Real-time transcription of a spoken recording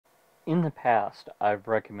In the past, I've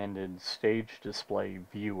recommended Stage Display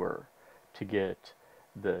Viewer to get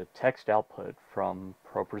the text output from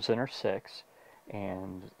ProPresenter-6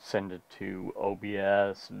 and send it to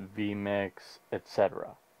OBS, vMix,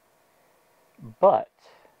 etc. But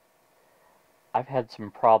I've had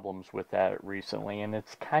some problems with that recently, and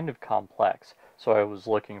it's kind of complex. So I was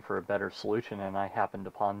looking for a better solution, and I happened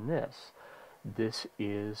upon this. This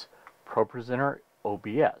is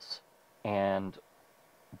ProPresenter-OBS, and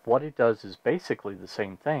what it does is basically the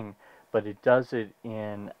same thing, but it does it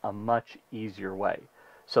in a much easier way.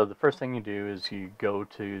 So the first thing you do is you go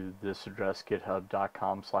to this address,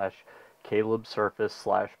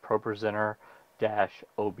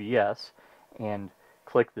 github.com/caleb-surface/ProPresenter-OBS, and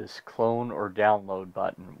click this clone or download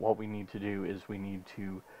button. What we need to do is we need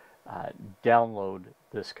to download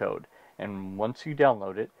this code. And once you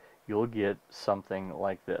download it, you'll get something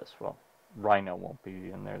like this. Well, Rhino won't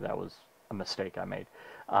be in there. That was a mistake I made.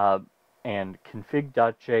 And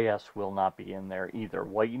config.js will not be in there either.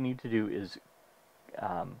 What you need to do is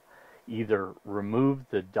either remove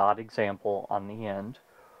the .example on the end,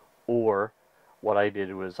 or what I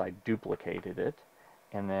did was I duplicated it,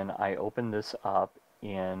 and then I opened this up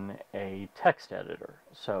in a text editor.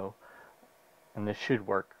 So, and this should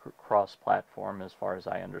work cross-platform as far as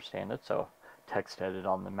I understand it, so text edit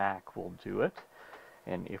on the Mac will do it.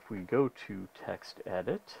 And if we go to text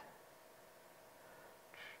edit,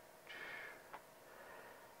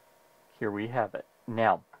 here we have it.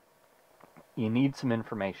 Now, you need some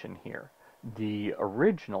information here. The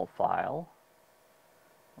original file,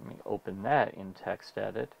 let me open that in text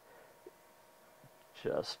edit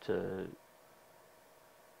just to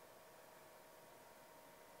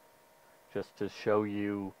show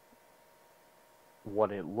you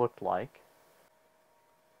what it looked like,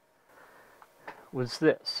 was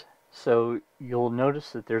this. So you'll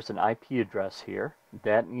notice that there's an IP address here.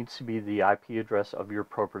 That needs to be the IP address of your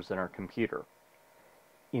ProPresenter computer.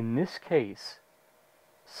 In this case,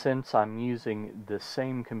 since I'm using the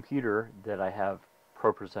same computer that I have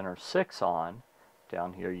ProPresenter-6 on,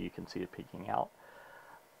 down here you can see it peeking out,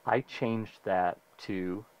 I changed that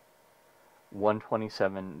to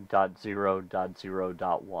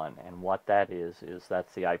 127.0.0.1, and what that is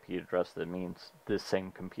that's the IP address that means this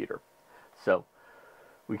same computer. So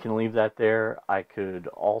we can leave that there. I could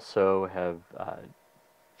also have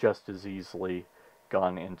just as easily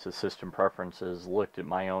gone into system preferences, looked at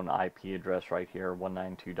my own IP address right here,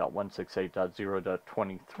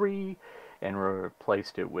 192.168.0.23, and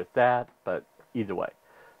replaced it with that, but either way.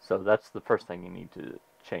 So that's the first thing you need to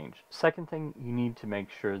change. Second thing, you need to make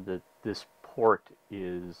sure that this port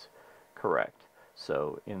is correct.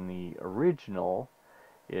 So in the original,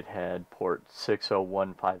 it had port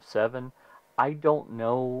 60157. I don't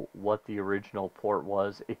know what the original port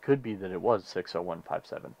was. It could be that it was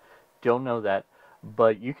 60157. Don't know that,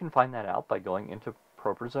 but you can find that out by going into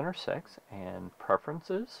ProPresenter-6 and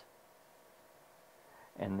Preferences,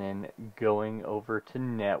 and then going over to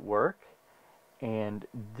Network, and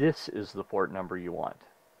this is the port number you want.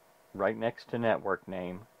 Right next to network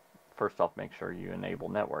name, first off make sure you enable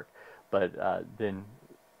network, but then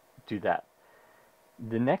do that.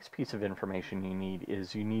 The next piece of information you need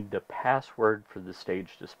is you need the password for the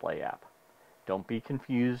Stage Display app. Don't be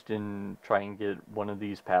confused and try and get one of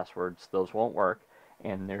these passwords. Those won't work,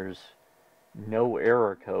 and there's no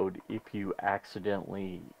error code if you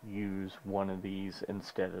accidentally use one of these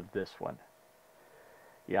instead of this one.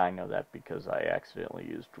 Yeah, I know that because I accidentally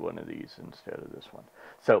used one of these instead of this one.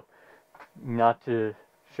 So, not to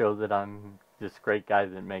show that I'm this great guy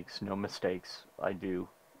that makes no mistakes, I do.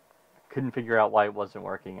 Couldn't figure out why it wasn't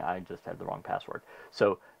working. I just had the wrong password.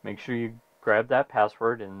 So make sure you grab that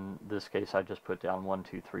password. In this case, I just put down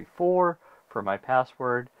 1234 for my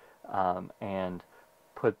password, and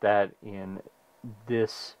put that in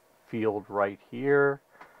this field right here.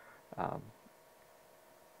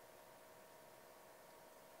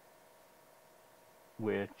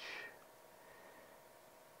 Which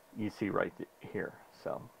you see right here.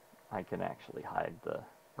 So I can actually hide the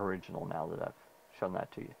original now that I've shown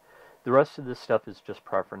that to you. The rest of this stuff is just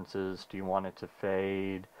preferences. Do you want it to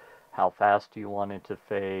fade? How fast do you want it to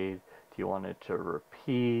fade? Do you want it to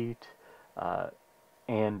repeat?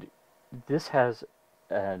 And this has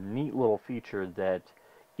a neat little feature that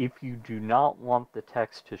if you do not want the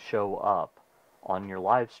text to show up on your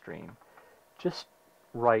live stream, just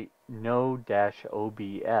write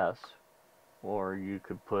no-OBS, or you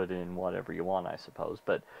could put in whatever you want, I suppose,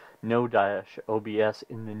 but no-OBS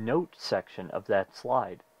in the note section of that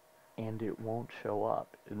slide, and it won't show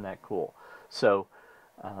up. Isn't that cool? So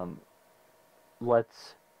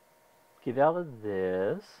let's get out of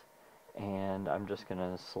this, And I'm just going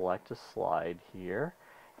to select a slide here.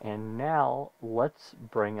 And now let's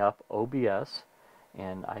bring up OBS,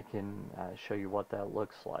 and I can show you what that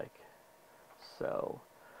looks like. So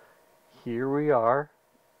here we are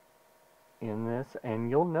in this, and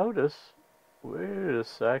you'll notice, wait a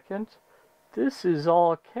second, this is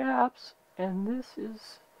all caps, and this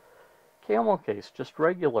is camel case, just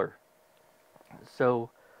regular. So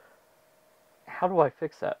how do I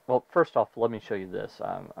fix that? Well, first off, let me show you this.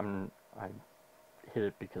 I hit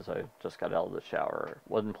it because I just got out of the shower.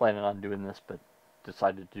 Wasn't planning on doing this, but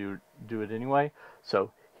decided to do it anyway.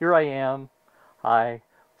 So here I am, hi,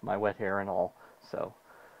 with my wet hair and all. So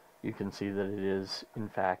you can see that it is, in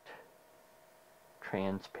fact,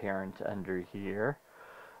 transparent under here.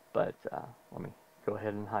 But let me go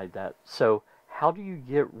ahead and hide that. So how do you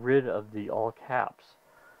get rid of the all caps?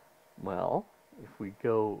 Well, if we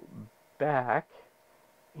go back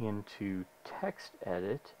into text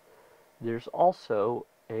edit, there's also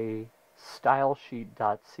a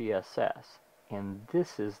stylesheet.css, and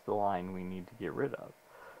this is the line we need to get rid of.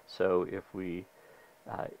 So if we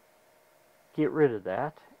get rid of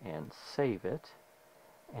that and save it,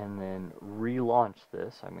 and then relaunch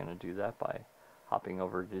this, I'm going to do that by hopping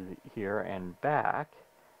over to here and back,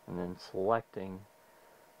 and then selecting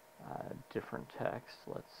different text.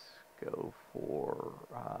 Let's go for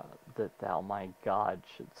that thou my God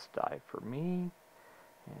shouldst die for me,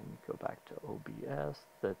 and go back to OBS,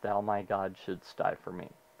 that thou my God shouldst die for me.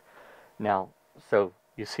 Now, so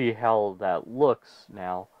you see how that looks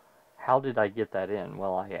now. How did I get that in?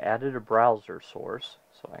 Well, I added a browser source,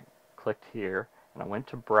 so I clicked here, and I went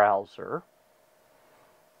to browser,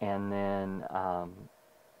 and then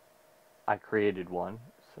I created one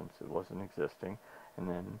since it wasn't existing, and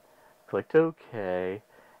then clicked OK.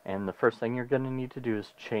 And the first thing you're going to need to do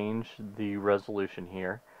is change the resolution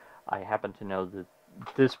here. I happen to know that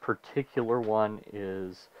this particular one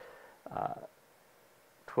is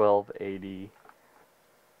 1280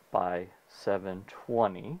 by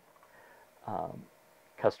 720.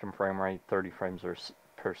 Custom frame rate 30 frames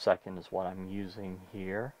per second is what I'm using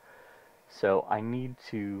here. So I need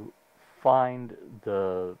to find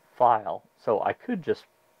the file. So I could just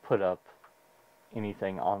put up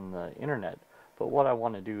anything on the internet, but what I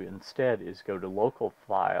want to do instead is go to local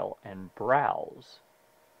file and browse,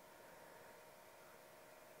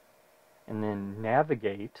 and then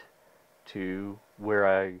navigate to where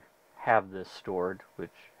I have this stored,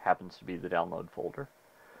 which happens to be the download folder,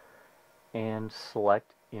 and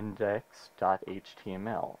select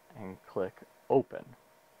index.html and click open.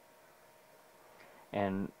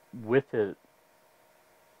 And with it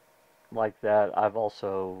like that, I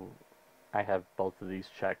have both of these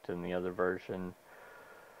checked in the other version,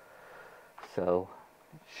 so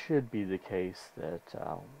it should be the case that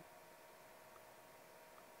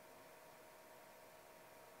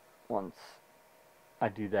once I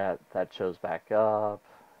do that, that shows back up.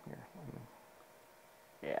 Here,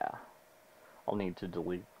 yeah, I'll need to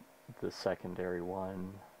delete the secondary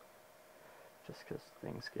one just because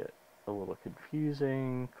things get a little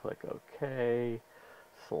confusing. Click OK.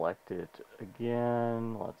 Select it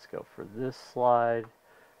again. Let's go for this slide.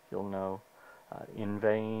 You'll know in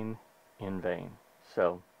vain.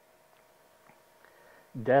 So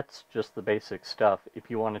that's just the basic stuff. If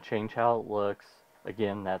you want to change how it looks,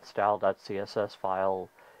 again, that style.css file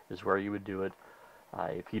is where you would do it.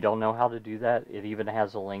 If you don't know how to do that, it even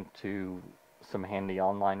has a link to some handy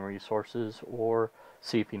online resources, or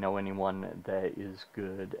see if you know anyone that is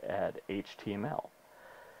good at HTML.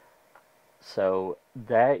 So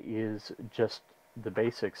that is just the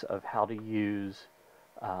basics of how to use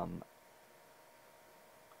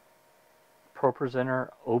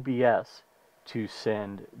ProPresenter-OBS to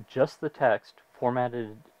send just the text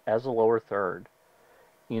formatted as a lower third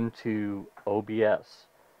into OBS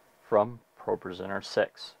from ProPresenter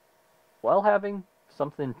 6, while having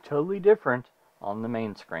something totally different on the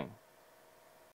main screen.